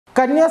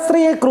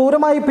കന്യാസ്ത്രീയെ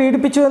ക്രൂരമായി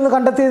പീഡിപ്പിച്ചു എന്ന്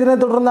കണ്ടെത്തിയതിനെ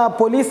തുടർന്ന്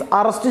പോലീസ്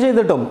അറസ്റ്റ്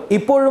ചെയ്തിട്ടും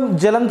ഇപ്പോഴും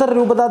ജലന്ധർ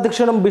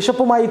രൂപതാധ്യക്ഷനും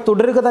ബിഷപ്പുമായി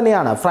തുടരുക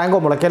തന്നെയാണ് ഫ്രാങ്കോ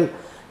മുളയ്ക്കൽ.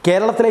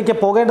 കേരളത്തിലേക്ക്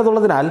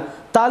പോകേണ്ടതുള്ളതിനാൽ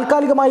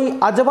താൽക്കാലികമായി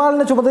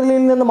അജപാലന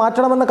ചുമതലയിൽ നിന്ന്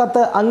മാറ്റണമെന്ന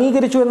കത്ത്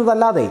അംഗീകരിച്ചു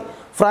എന്നതല്ലാതെ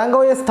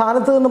ഫ്രാങ്കോയെ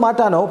സ്ഥാനത്ത് നിന്ന്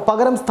മാറ്റാനോ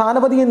പകരം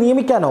സ്ഥാനപതിയെ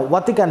നിയമിക്കാനോ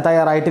വത്തിക്കാൻ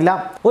തയ്യാറായിട്ടില്ല.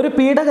 ഒരു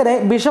പീഡകനെ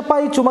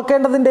ബിഷപ്പായി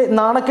ചുമക്കേണ്ടതിന്റെ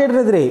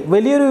നാണക്കേടിനെതിരെ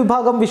വലിയൊരു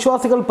വിഭാഗം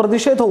വിശ്വാസികൾ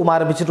പ്രതിഷേധവും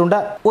ആരംഭിച്ചിട്ടുണ്ട്.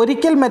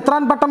 ഒരിക്കൽ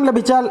മെത്രാൻ പട്ടം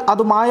ലഭിച്ചാൽ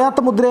അത്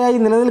മായാത്ത മുദ്രയായി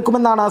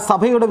നിലനിൽക്കുമെന്നാണ്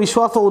സഭയുടെ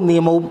വിശ്വാസവും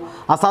നിയമവും.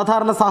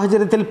 അസാധാരണ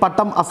സാഹചര്യത്തിൽ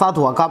പട്ടം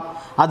അസാധുവാക്കാം.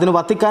 അതിന്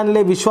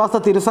വത്തിക്കാനിലെ വിശ്വാസ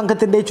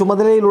തിരുസംഘത്തിന്റെ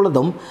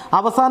ചുമതലയിലുള്ളതും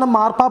അവസാനം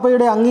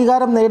മാർപ്പാപ്പയുടെ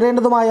അംഗീകാരം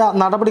നേടേണ്ടതുമായ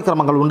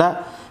നടപടിക്രമങ്ങളുണ്ട്.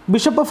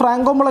 ബിഷപ്പ്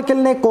ഫ്രാങ്കോ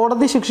മുളയ്ക്കലിനെ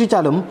കോടതി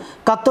ശിക്ഷിച്ചാലും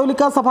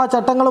കത്തോലിക്ക സഭാ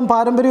ചട്ടങ്ങളും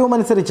പാരമ്പര്യവും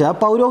അനുസരിച്ച്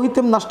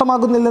പൗരോഹിത്യം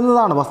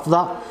നഷ്ടമാകുന്നില്ലെന്നതാണ് വസ്തുത.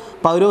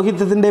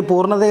 പൗരോഹിത്യത്തിന്റെ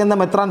പൂർണ്ണതയെന്ന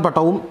മെത്രാൻ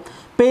പട്ടവും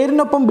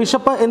പേരിനൊപ്പം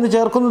ബിഷപ്പ് എന്ന്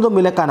ചേർക്കുന്നതും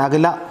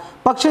വിലക്കാനാകില്ല.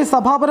 പക്ഷേ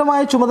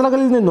സഭാപരമായ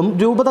ചുമതലകളിൽ നിന്നും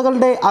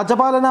രൂപതകളുടെ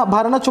അജപാലന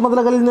ഭരണ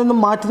ചുമതലകളിൽ നിന്നും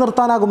മാറ്റി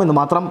നിർത്താനാകുമെന്ന്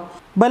മാത്രം.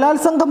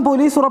 ബലാത്സംഗം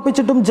പോലീസ്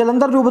ഉറപ്പിച്ചിട്ടും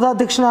ജലന്ധർ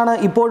രൂപതാധ്യക്ഷനാണ്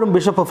ഇപ്പോഴും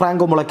bishop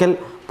Franco Mulakkal.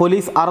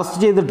 Police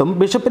arrest ചെയ്തിട്ടും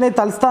ബിഷപ്പിനെ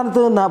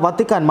തൽസ്ഥാനത്ത് നിന്ന്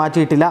വത്തിക്കാൻ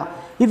മാറ്റിയിട്ടില്ല.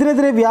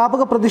 ഇതിനെതിരെ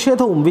വ്യാപക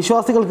പ്രതിഷേധവും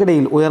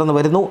വിശ്വാസികൾക്കിടയിൽ ഉയർന്നു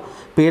വരുന്നു.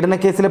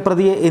 പീഡനക്കേസിലെ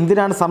പ്രതിയെ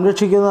എന്തിനാണ്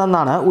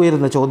സംരക്ഷിക്കുന്നതെന്നാണ്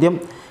ഉയരുന്ന ചോദ്യം.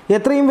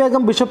 എത്രയും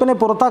വേഗം ബിഷപ്പിനെ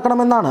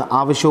പുറത്താക്കണമെന്നാണ്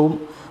ആവശ്യവും.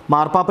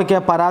 മാർപ്പാപ്പയ്ക്ക്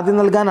പരാതി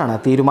നൽകാനാണ്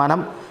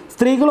തീരുമാനം.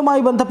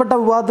 സ്ത്രീകളുമായി ബന്ധപ്പെട്ട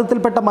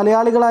വിവാദത്തിൽപ്പെട്ട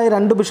മലയാളികളായ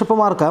 2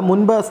 ബിഷപ്പുമാർക്ക്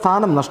മുൻപ്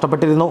സ്ഥാനം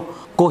നഷ്ടപ്പെട്ടിരുന്നു.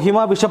 കൊഹിമ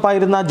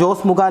ബിഷപ്പായിരുന്ന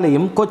ജോസ്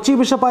മുഗാലയും കൊച്ചി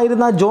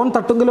ബിഷപ്പായിരുന്ന ജോൺ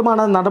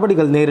തട്ടുങ്കലുമാണ്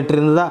നടപടികൾ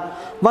നേരിട്ടിരുന്നത്.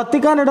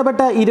 വത്തിക്കാൻ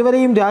ഇടപെട്ട്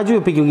ഇരുവരെയും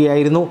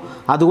രാജിവെപ്പിക്കുകയായിരുന്നു.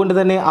 അതുകൊണ്ട്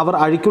തന്നെ അവർ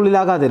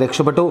അഴിക്കുള്ളിലാകാതെ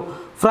രക്ഷപ്പെട്ടു.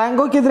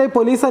 ഫ്രാങ്കോയ്ക്കെതിരെ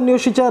പോലീസ്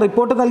അന്വേഷിച്ച്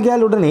റിപ്പോർട്ട് നൽകിയാൽ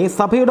ഉടനെ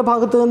സഭയുടെ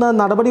ഭാഗത്തു നിന്ന്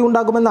നടപടി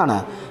ഉണ്ടാകുമെന്നാണ്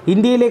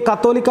ഇന്ത്യയിലെ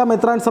കത്തോലിക്ക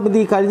മെത്രാൻ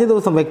സമിതി കഴിഞ്ഞ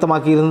ദിവസം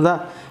വ്യക്തമാക്കിയിരുന്നത്.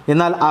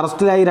 എന്നാൽ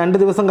അറസ്റ്റിലായി 2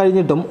 ദിവസം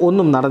കഴിഞ്ഞിട്ടും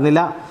ഒന്നും നടന്നില്ല.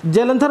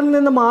 ജലന്ധറിൽ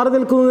നിന്ന് മാറി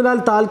നിൽക്കുന്നതിനാൽ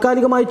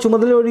താൽക്കാലികമായി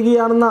ചുമതല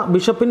ഒഴിയുകയാണെന്ന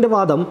ബിഷപ്പിന്റെ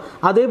വാദം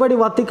അതേപടി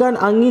വത്തിക്കാൻ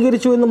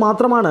അംഗീകരിച്ചു എന്ന്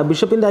മാത്രമാണ്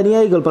ബിഷപ്പിന്റെ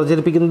അനുയായികൾ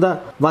പ്രചരിപ്പിക്കുന്നത്.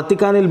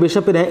 വത്തിക്കാനിൽ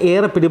ബിഷപ്പിന്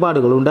ഏറെ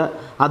പിടിപാടുകളുണ്ട്.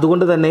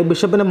 അതുകൊണ്ട് തന്നെ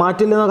ബിഷപ്പിനെ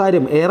മാറ്റില്ലെന്ന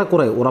കാര്യം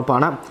ഏറെക്കുറെ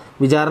ഉറപ്പാണ്.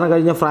 വിചാരണ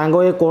കഴിഞ്ഞ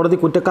ഫ്രാങ്കോയെ കോടതി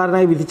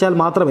കുറ്റക്കാരനായി വിധിച്ചാൽ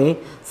മാത്രമേ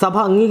സഭ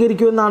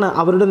അംഗീകരിക്കൂ എന്നാണ്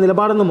അവരുടെ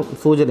നിലപാടെന്നും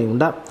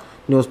സൂചനയുണ്ട്.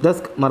 ന്യൂസ്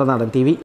ഡെസ്ക് മറുനാടൻ TV.